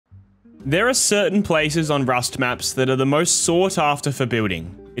There are certain places on Rust maps that are the most sought after for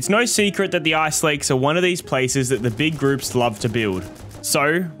building. It's no secret that the Ice Lakes are one of these places that the big groups love to build.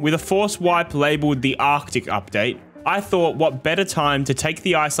 So, with a force wipe labeled the Arctic update, I thought what better time to take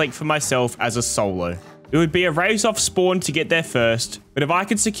the Ice Lake for myself as a solo. It would be a race off spawn to get there first, but if I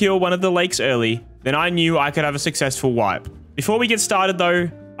could secure one of the lakes early, then I knew I could have a successful wipe. Before we get started though,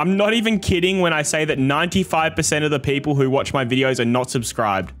 I'm not even kidding when I say that 95% of the people who watch my videos are not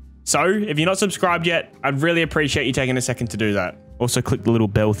subscribed. So, if you're not subscribed yet, I'd really appreciate you taking a second to do that. Also, click the little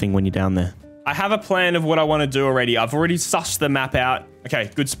bell thing when you're down there. I have a plan of what I want to do already. I've already sussed the map out.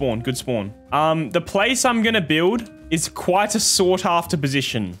 Okay, good spawn, good spawn. The place I'm going to build is quite a sought after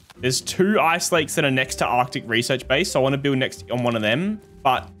position. There's 2 ice lakes that are next to Arctic Research Base, so I want to build next on one of them.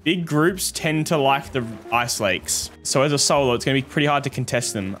 But big groups tend to like the ice lakes. So as a solo, it's going to be pretty hard to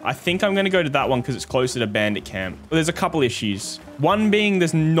contest them. I think I'm going to go to that one because it's closer to Bandit Camp. But there's a couple issues. One being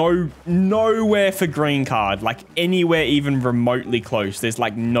there's nowhere for green card. Like anywhere even remotely close. There's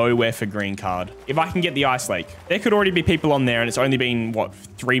like nowhere for green card. If I can get the ice lake, there could already be people on there and it's only been, what,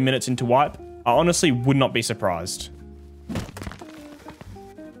 3 minutes into wipe? I honestly would not be surprised.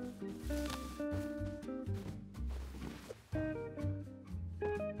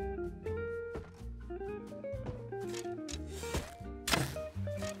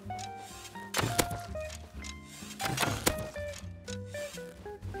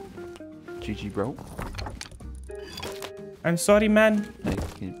 GG, bro. I'm sorry, man.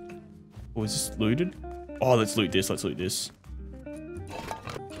 Thank you. Oh, is this looted? Oh, let's loot this. Let's loot this.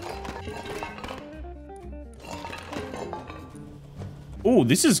 Oh,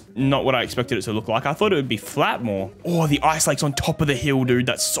 this is not what I expected it to look like. I thought it would be flat more. Oh, the ice lake's on top of the hill, dude.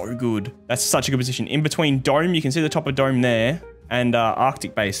 That's so good. That's such a good position. In between Dome, you can see the top of Dome there, and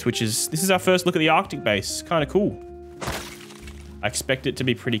Arctic Base, which is... This is our first look at the Arctic Base. Kind of cool. I expect it to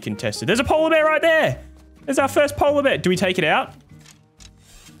be pretty contested. There's a polar bear right there. There's our first polar bear. Do we take it out?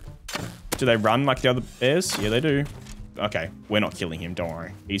 Do they run like the other bears? Yeah, they do. Okay, we're not killing him. Don't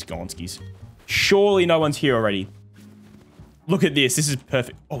worry. He's gonskis. Surely no one's here already. Look at this. This is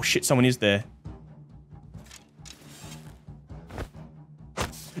perfect. Oh, shit. Someone is there.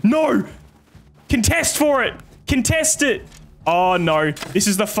 No! Contest for it! Contest it! Oh no, this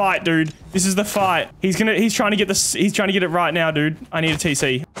is the fight, dude. This is the fight. He's trying to get this. He's trying to get it right now, dude. I need a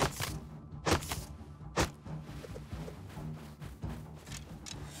TC.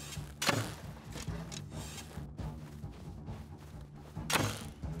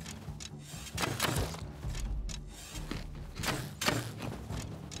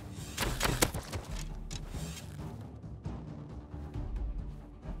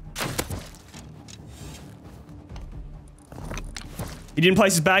 He didn't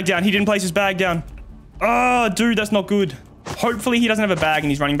place his bag down. He didn't place his bag down. Oh, dude, that's not good. Hopefully he doesn't have a bag and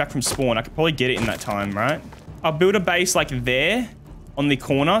he's running back from spawn. I could probably get it in that time, right? I'll build a base like there on the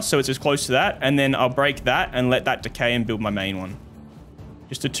corner so it's as close to that. And then I'll break that and let that decay and build my main one.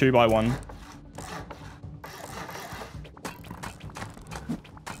 Just a 2x1.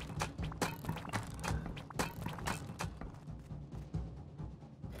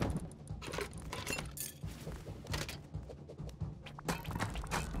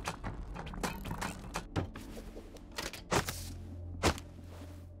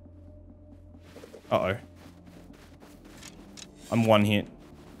 Uh-oh. I'm one hit.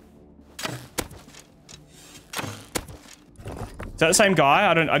 Is that the same guy?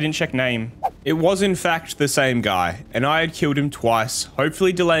 I didn't check name. It was in fact the same guy, and I had killed him twice,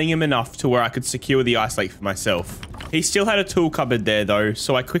 hopefully delaying him enough to where I could secure the ice lake for myself. He still had a tool cupboard there though,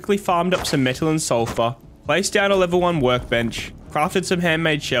 so I quickly farmed up some metal and sulfur, placed down a level 1 workbench, crafted some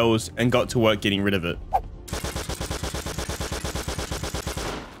handmade shells, and got to work getting rid of it.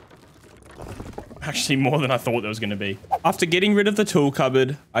 Actually more than I thought there was going to be. After getting rid of the tool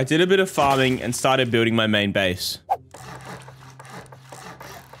cupboard, I did a bit of farming and started building my main base.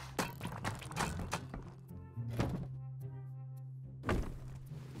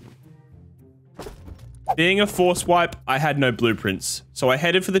 Being a force wipe, I had no blueprints, so I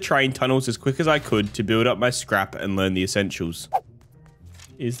headed for the train tunnels as quick as I could to build up my scrap and learn the essentials.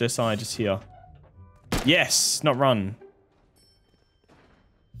 Is there scientists here? Yes, not run.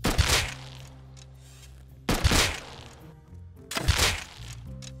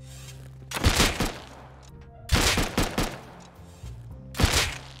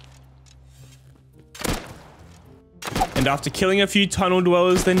 And after killing a few tunnel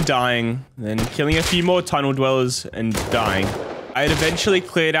dwellers, then dying, then killing a few more tunnel dwellers and dying, I had eventually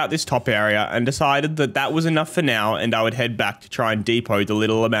cleared out this top area and decided that that was enough for now and I would head back to try and depot the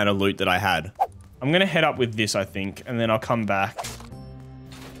little amount of loot that I had. I'm going to head up with this, I think, and then I'll come back.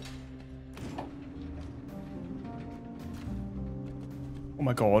 Oh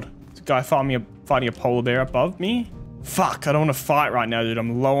my god. There's a guy fighting a polar bear above me. Fuck, I don't want to fight right now, dude.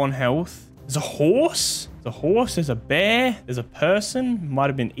 I'm low on health. There's a horse. There's a horse. There's a bear. There's a person. Might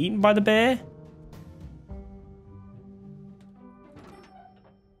have been eaten by the bear.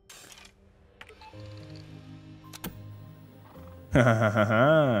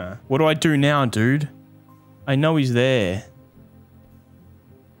 What do I do now, dude? I know he's there.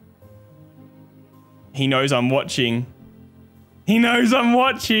 He knows I'm watching. He knows I'm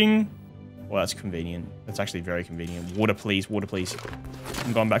watching. Well, that's convenient. That's actually very convenient. Water, please. Water, please.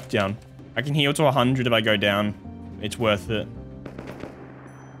 I'm going back down. I can heal to 100 if I go down. It's worth it.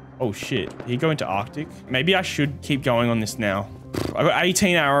 Oh, shit. Did he go into Arctic? Maybe I should keep going on this now. I've got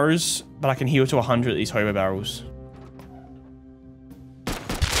 18 arrows, but I can heal to 100 at these hobo barrels.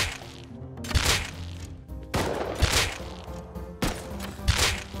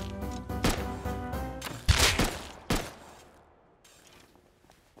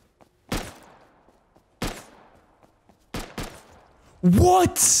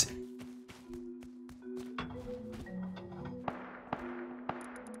 What?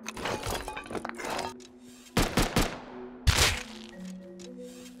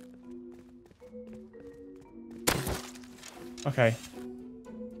 Okay.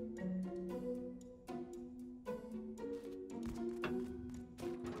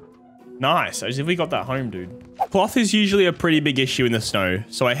 Nice. As if we got that home, dude. Cloth is usually a pretty big issue in the snow,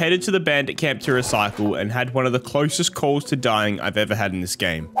 so I headed to the bandit camp to recycle and had one of the closest calls to dying I've ever had in this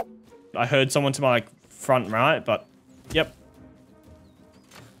game. I heard someone to my like front right, but yep.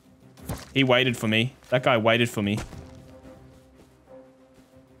 He waited for me. That guy waited for me.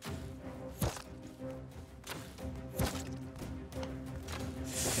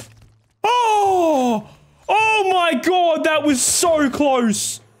 Oh! Oh my god, that was so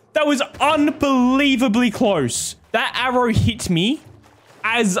close! That was unbelievably close. That arrow hit me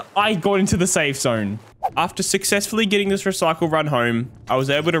as I got into the safe zone. After successfully getting this recycle run home, I was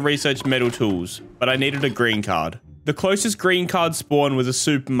able to research metal tools, but I needed a green card. The closest green card spawn was a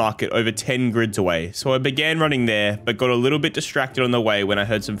supermarket over 10 grids away, so I began running there, but got a little bit distracted on the way when I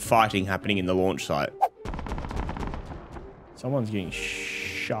heard some fighting happening in the launch site. Someone's getting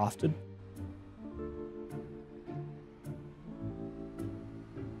shafted.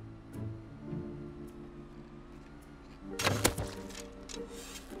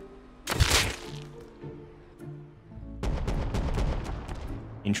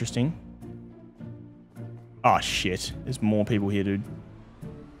 Interesting. Oh, shit. There's more people here, dude.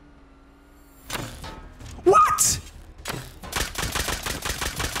 What?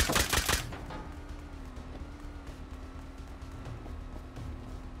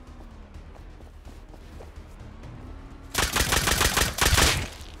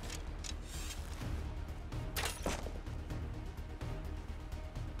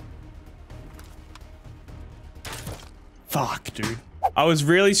 Fuck, dude. I was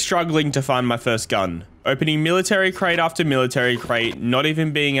really struggling to find my first gun. Opening military crate after military crate, not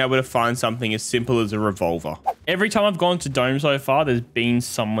even being able to find something as simple as a revolver. Every time I've gone to Dome so far, there's been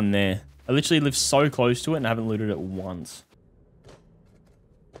someone there. I literally live so close to it and haven't looted it once.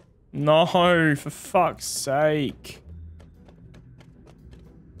 No, for fuck's sake.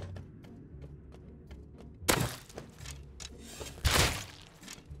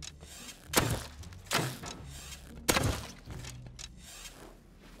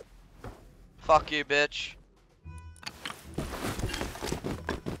 Fuck you, bitch.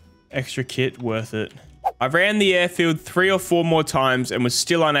 Extra kit, worth it. I ran the airfield 3 or 4 more times and was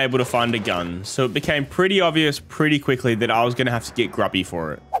still unable to find a gun, so it became pretty obvious pretty quickly that I was going to have to get grubby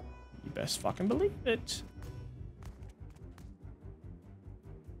for it. You best fucking believe it.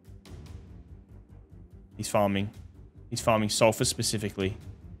 He's farming. He's farming sulfur specifically.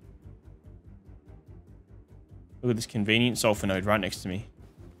 Look at this convenient sulfur node right next to me.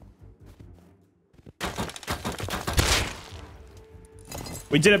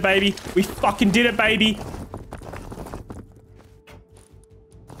 We did it, baby. We fucking did it, baby.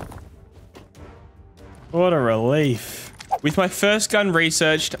 What a relief. With my first gun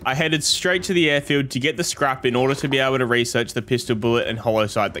researched, I headed straight to the airfield to get the scrap in order to be able to research the pistol bullet and hollow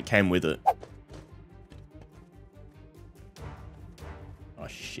sight that came with it. Oh,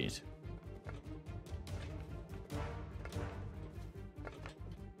 shit.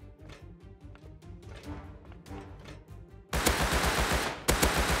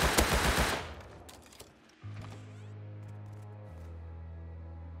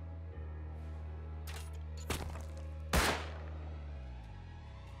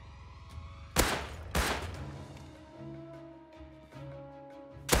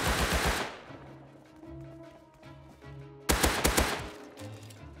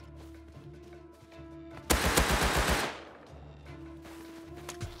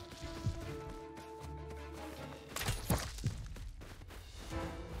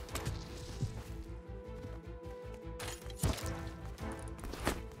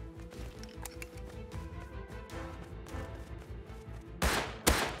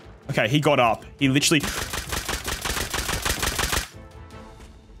 Okay, he got up. He literally...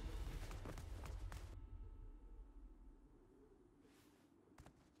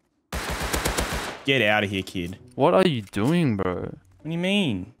 Get out of here, kid. What are you doing, bro? What do you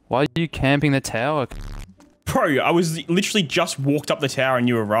mean? Why are you camping the tower? Bro, I was literally just walked up the tower and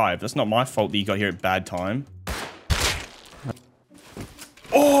you arrived. That's not my fault that you got here at bad time.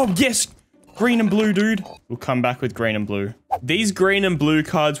 Oh, yes! Green and blue, dude. We'll come back with green and blue. These green and blue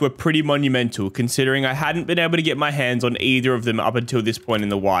cards were pretty monumental, considering I hadn't been able to get my hands on either of them up until this point in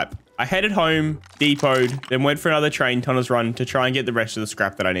the wipe. I headed home, depoted, then went for another train tunnels run to try and get the rest of the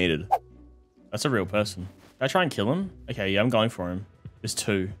scrap that I needed. That's a real person. Did I try and kill him? Okay, yeah, I'm going for him. There's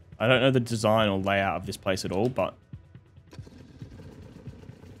two. I don't know the design or layout of this place at all, but...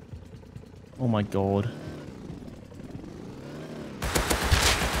 Oh my god.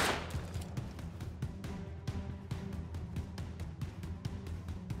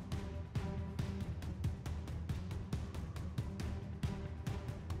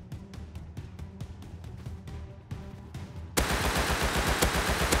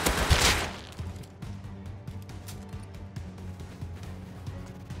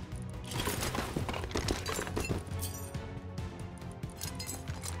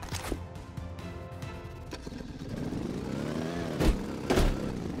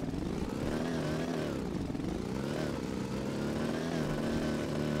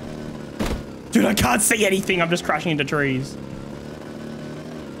 Dude, I can't see anything. I'm just crashing into trees.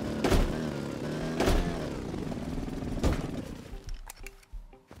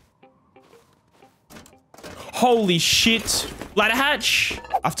 Holy shit. Ladder hatch.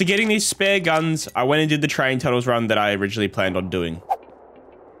 After getting these spare guns, I went and did the train tunnels run that I originally planned on doing.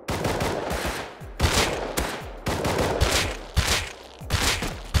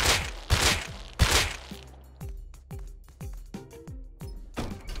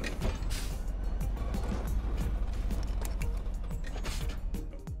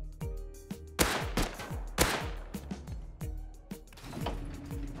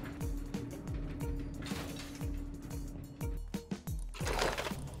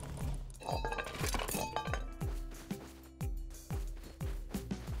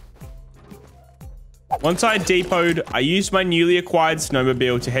 Once I depoted, I used my newly acquired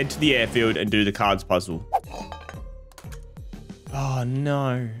snowmobile to head to the airfield and do the cards puzzle. Oh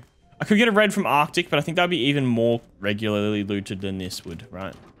no. I could get a red from Arctic, but I think that'd be even more regularly looted than this would,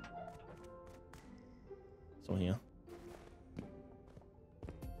 right? It's all here.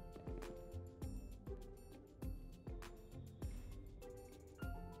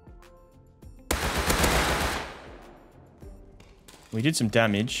 We did some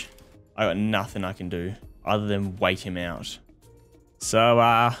damage. I got nothing I can do other than wait him out. So,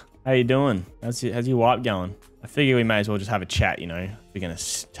 how you doing? How's your wipe going? I figure we may as well just have a chat, you know. If we're gonna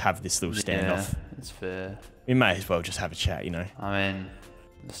have this little standoff. Yeah, it's fair. We may as well just have a chat, you know. I mean,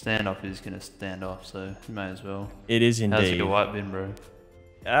 the standoff is gonna stand off, so you may as well. It is indeed. How's your wipe been, bro?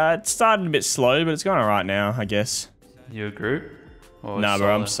 It started a bit slow, but it's going alright now, I guess. You a group? Or Nah, solo?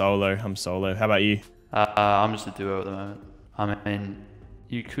 bro, I'm solo. I'm solo. How about you? I'm just a duo at the moment. I mean,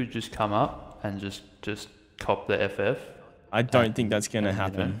 you could just come up and just cop the FF. I don't think that's gonna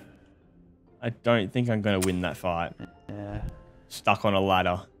happen. You know. I don't think I'm gonna win that fight. Yeah. Stuck on a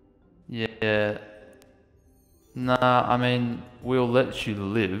ladder. Yeah. Nah, I mean, we'll let you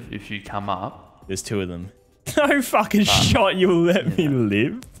live if you come up. There's two of them. No fucking shot you'll let me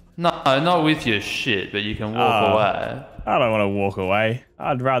live. No, not with your shit, but you can walk away. I don't want to walk away.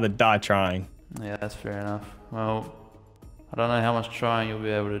 I'd rather die trying. Yeah, that's fair enough. Well, I don't know how much trying you'll be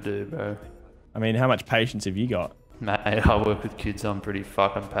able to do, bro. I mean, how much patience have you got? Mate, I work with kids, I'm pretty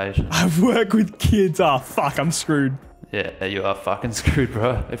fucking patient. I work with kids. Oh, fuck, I'm screwed. Yeah, you are fucking screwed,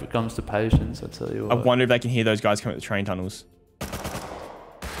 bro. If it comes to patience, I tell you what. I wonder if they can hear those guys coming at the train tunnels.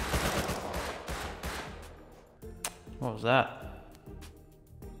 What was that?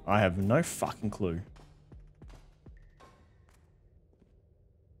 I have no fucking clue.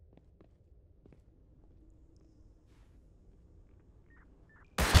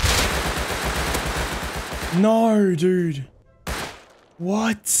 No, dude.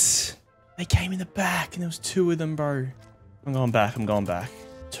 What? They came in the back and there was two of them, bro. I'm going back. I'm going back.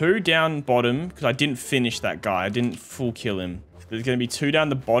 Two down bottom because I didn't finish that guy. I didn't full kill him. There's going to be two down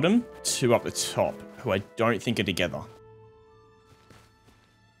the bottom, two up the top, who I don't think are together.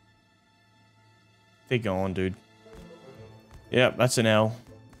 They're gone, dude. Yep, that's an L.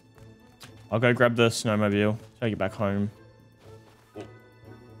 I'll go grab the snowmobile, take it back home.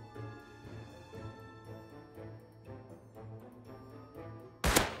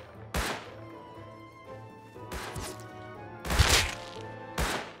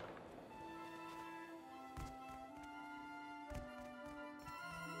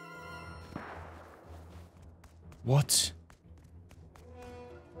 What?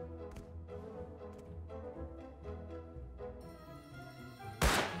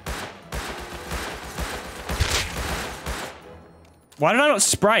 Why did I not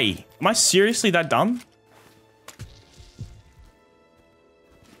spray? Am I seriously that dumb?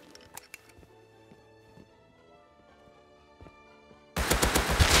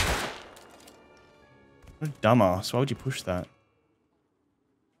 What a dumbass. Why would you push that?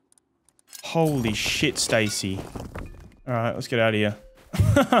 Holy shit, Stacy. Alright, let's get out of here.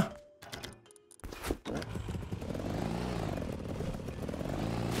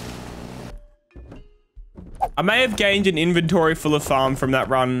 I may have gained an inventory full of farm from that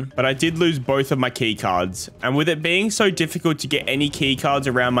run, but I did lose both of my key cards. And with it being so difficult to get any key cards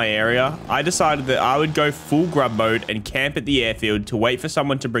around my area, I decided that I would go full grub mode and camp at the airfield to wait for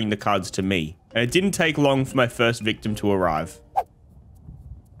someone to bring the cards to me. And it didn't take long for my first victim to arrive.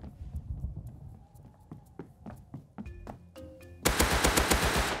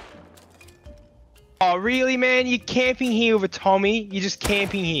 Oh, really, man? You're camping here with a Tommy? You're just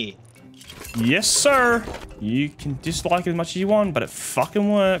camping here? Yes, sir. You can dislike it as much as you want, but it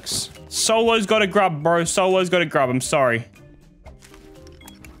fucking works. Solo's got a grub, bro. Solo's got a grub. I'm sorry.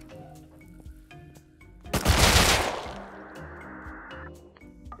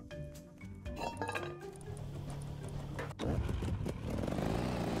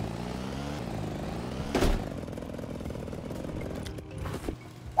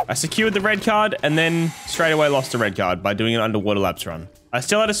 I secured the red card and then straight away lost the red card by doing an underwater laps run. I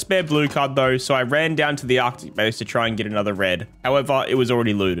still had a spare blue card though, so I ran down to the Arctic base to try and get another red. However, it was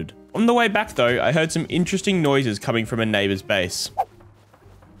already looted. On the way back though, I heard some interesting noises coming from a neighbor's base.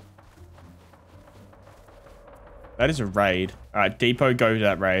 That is a raid. All right, Depot, go to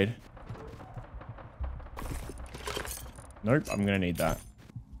that raid. Nope, I'm gonna need that.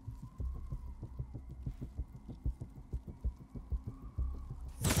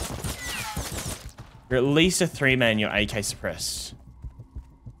 You're at least a 3-man, you're AK suppressed.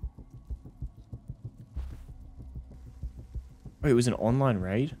 Oh, it was an online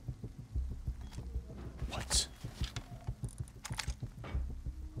raid? What?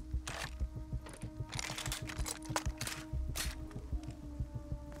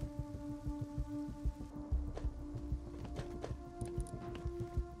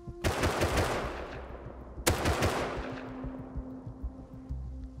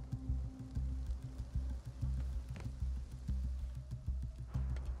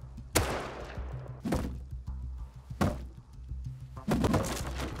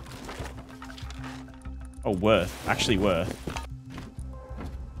 Oh, worth. Actually worth.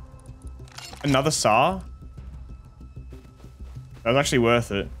 Another SAR? That was actually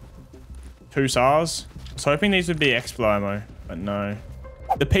worth it. 2 SARs? I was hoping these would be Explo ammo, but no.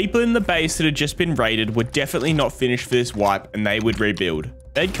 The people in the base that had just been raided were definitely not finished for this wipe and they would rebuild.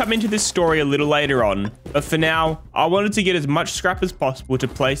 They'd come into this story a little later on, but for now, I wanted to get as much scrap as possible to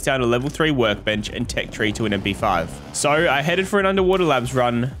place down a level 3 workbench and tech tree to an MP5. So I headed for an underwater labs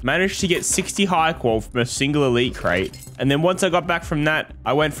run, managed to get 60 high qual from a single elite crate, and then once I got back from that,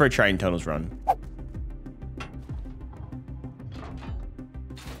 I went for a train tunnels run.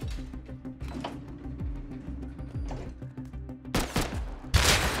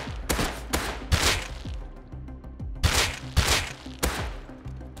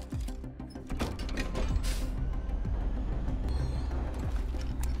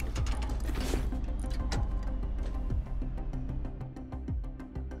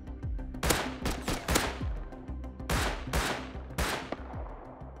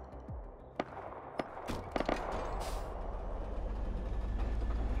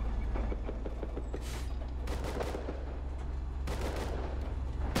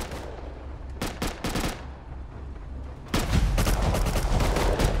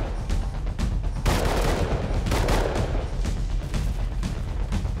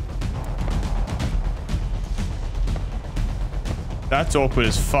 That's awkward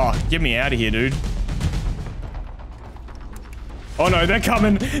as fuck. Get me out of here, dude. Oh no, they're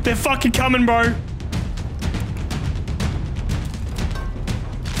coming. They're fucking coming, bro.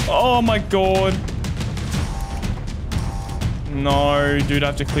 Oh my god. No, dude, I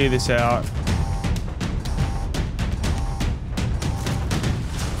have to clear this out.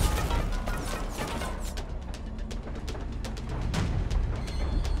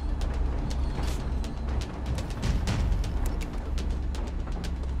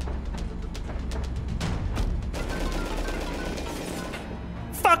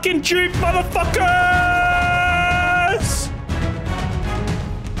 Fucking juke, motherfuckers!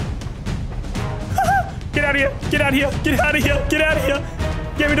 Get out of here! Get out of here! Get out of here! Get out of here!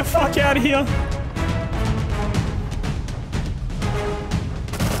 Get me the fuck out of here!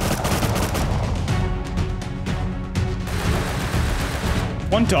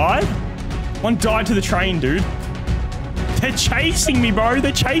 One died? One died to the train, dude. They're chasing me, bro.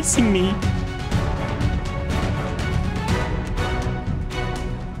 They're chasing me.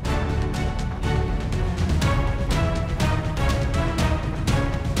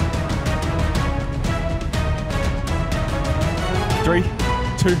 Three,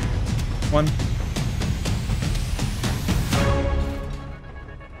 two, one.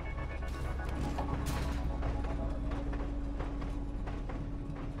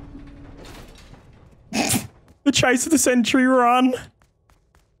 The chase of the century, run.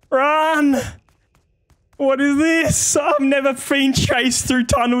 Run. What is this? I've never been chased through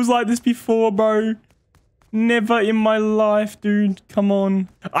tunnels like this before, bro. Never in my life, dude. Come on.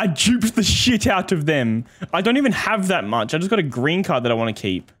 I duped the shit out of them. I don't even have that much. I just got a green card that I want to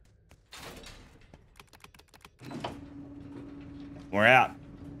keep. We're out.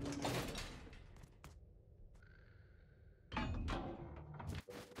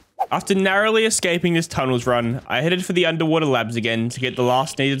 After narrowly escaping this tunnels run, I headed for the underwater labs again to get the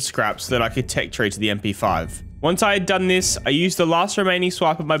last needed scraps so that I could tech trade to the MP5. Once I had done this, I used the last remaining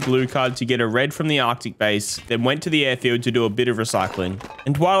swipe of my blue card to get a red from the Arctic base, then went to the airfield to do a bit of recycling.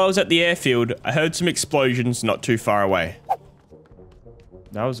 And while I was at the airfield, I heard some explosions not too far away.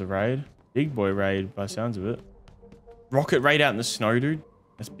 That was a raid. Big boy raid by the sounds of it. Rocket raid out in the snow, dude.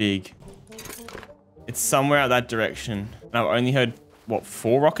 That's big. It's somewhere out that direction. And I've only heard, what,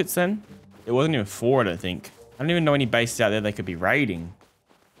 4 rockets then? It wasn't even 4, I don't think. I don't even know any bases out there they could be raiding.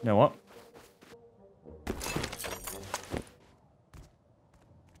 You know what?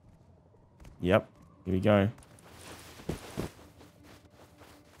 Yep, here we go.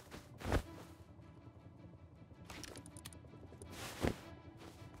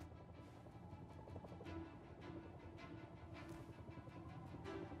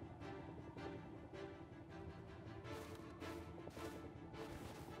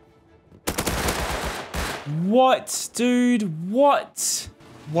 What, dude? What?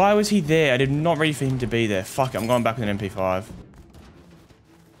 Why was he there? I did not ready for him to be there. Fuck it, I'm going back with an MP5.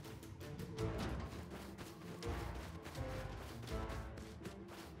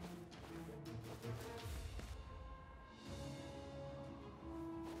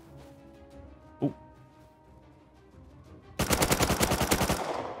 Ooh.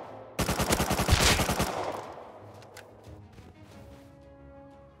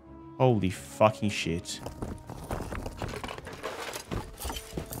 Holy fucking shit.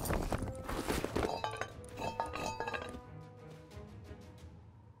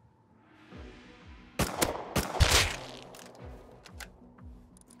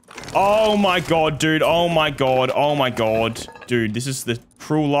 Oh my god, dude. Oh my god. Oh my god. Dude, this is the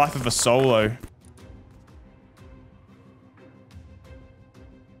cruel life of a solo.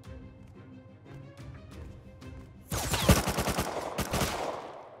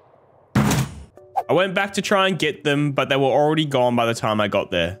 I went back to try and get them, but they were already gone by the time I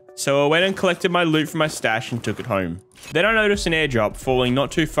got there. So I went and collected my loot from my stash and took it home. Then I noticed an airdrop falling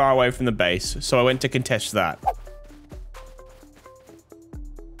not too far away from the base, so I went to contest that.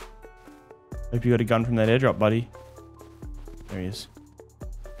 Hope you got a gun from that airdrop, buddy. There he is.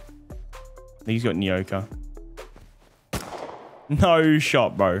 I think he's got Nyoka. No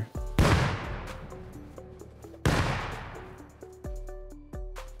shot, bro.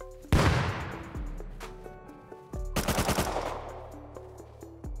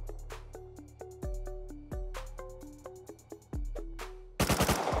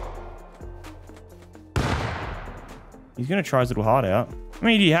 He's gonna try his little heart out. How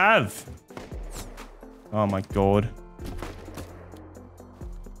many do you have? Oh my god.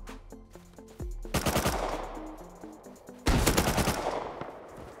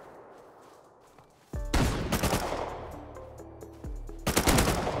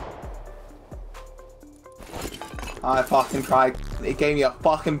 I fucking tried. It gave me a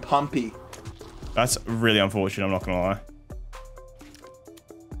fucking pumpy. That's really unfortunate, I'm not gonna lie.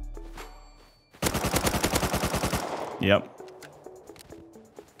 Yep.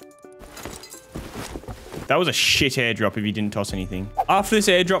 That was a shit airdrop if you didn't toss anything. After this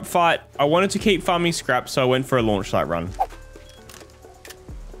airdrop fight, I wanted to keep farming scraps, so I went for a launch site run.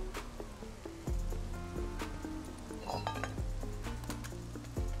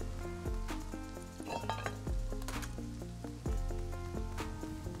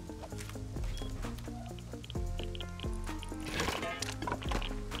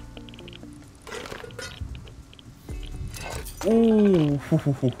 Ooh.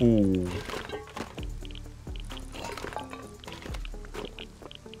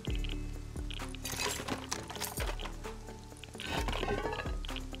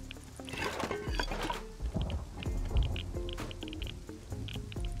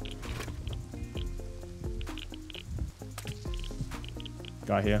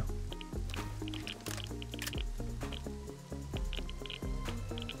 Guy here.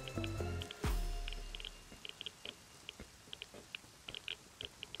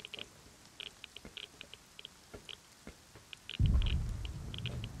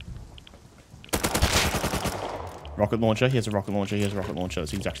 Rocket launcher. Here's a rocket launcher. Here's a rocket launcher.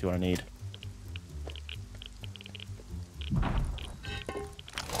 That's exactly what I need.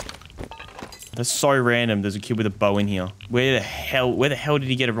 That's so random. There's a kid with a bow in here. Where the hell did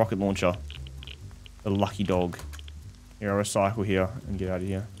he get a rocket launcher? The lucky dog. Here, I'll recycle here and get out of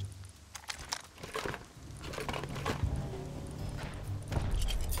here.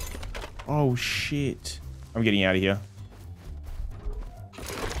 Oh shit. I'm getting out of here.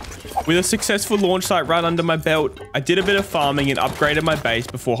 With a successful launch site right under my belt, I did a bit of farming and upgraded my base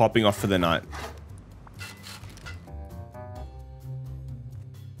before hopping off for the night.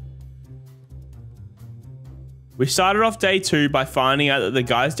 We started off day 2 by finding out that the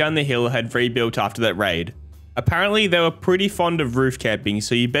guys down the hill had rebuilt after that raid. Apparently they were pretty fond of roof camping,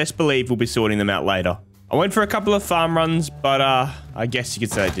 so you best believe we'll be sorting them out later. I went for a couple of farm runs, but I guess you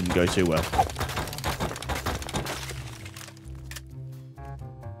could say it didn't go too well.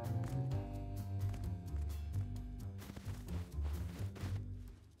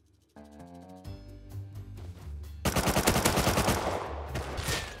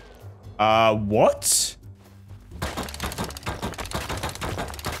 What?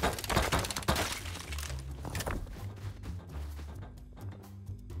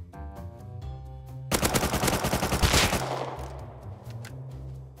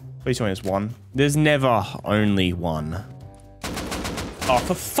 Please tell me there's one. There's never only one. Oh,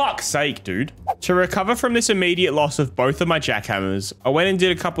 for fuck's sake, dude. To recover from this immediate loss of both of my jackhammers, I went and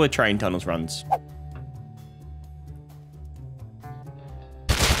did a couple of train tunnels runs.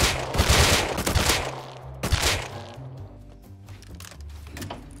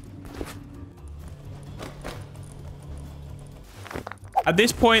 At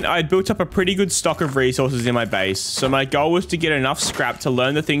this point, I had built up a pretty good stock of resources in my base, so my goal was to get enough scrap to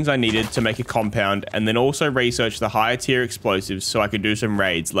learn the things I needed to make a compound, and then also research the higher tier explosives so I could do some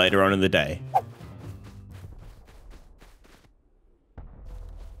raids later on in the day.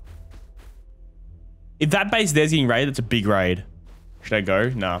 If that base there's getting raided, that's a big raid. Should I go?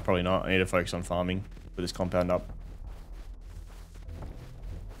 Nah, probably not. I need to focus on farming, put this compound up.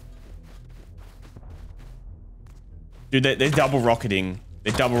 Dude, they're double rocketing.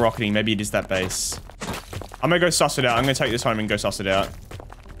 They're double rocketing. Maybe it is that base. I'm gonna go suss it out. I'm gonna take this home and go suss it out.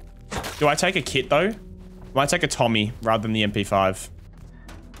 Do I take a kit though? I might take a Tommy rather than the MP5.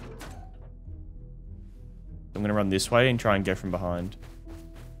 I'm gonna run this way and try and go from behind.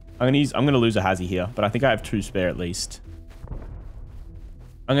 I'm gonna lose a Hazzy here, but I think I have 2 spare at least.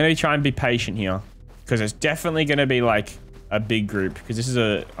 I'm gonna try and be patient here, because it's definitely gonna be like a big group, because this is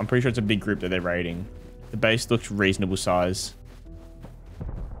I'm pretty sure it's a big group that they're raiding. The base looks reasonable size.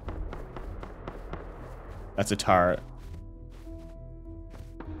 That's a turret.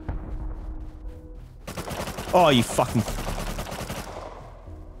 Oh, you fucking...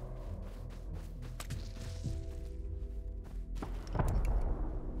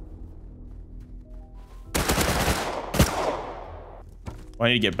 I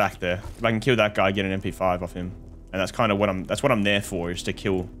need to get back there. If I can kill that guy, get an MP5 off him. And that's kind of what I'm there for, is to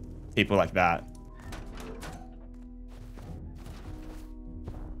kill people like that.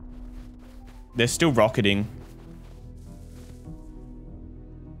 They're still rocketing.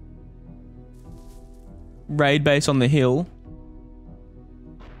 Raid base on the hill.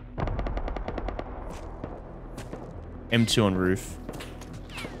 M2 on roof.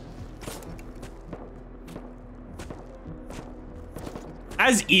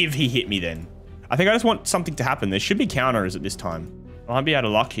 As if he hit me then. I think I just want something to happen. There should be counters at this time. I might be out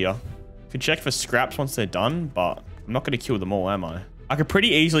of luck here. Could check for scraps once they're done, but I'm not going to kill them all, am I? I could pretty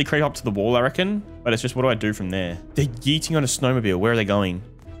easily creep up to the wall, I reckon. But it's just, what do I do from there? They're yeeting on a snowmobile. Where are they going?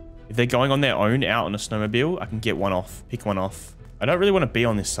 If they're going on their own out on a snowmobile, I can get one off. Pick one off. I don't really want to be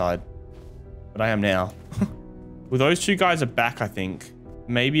on this side. But I am now. Well, those 2 guys are back, I think.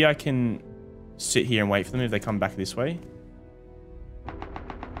 Maybe I can sit here and wait for them if they come back this way.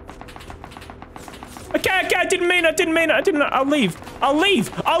 Okay, I didn't mean it. I'll leave.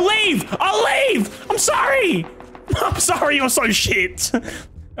 I'm sorry. I'm sorry, you're so shit.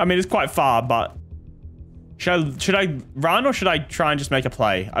 I mean, it's quite far, but should I run or should I try and just make a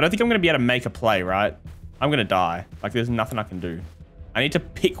play? I don't think I'm going to be able to make a play, right? I'm going to die. Like, there's nothing I can do. I need to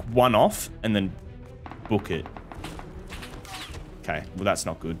pick one off and then book it. Okay, well, that's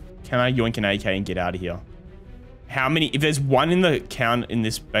not good. Can I yoink an AK and get out of here? How many? If there's one in the count in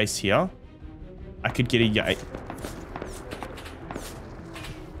this base here, I could get a...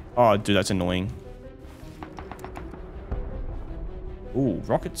 Oh, dude, that's annoying. Ooh,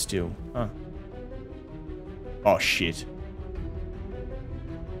 rocket steel. Huh. Oh, shit.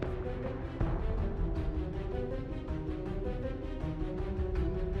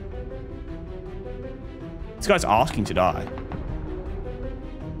 This guy's asking to die.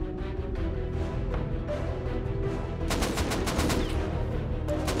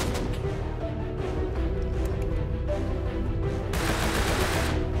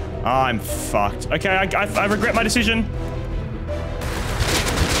 I'm fucked. Okay, I regret my decision.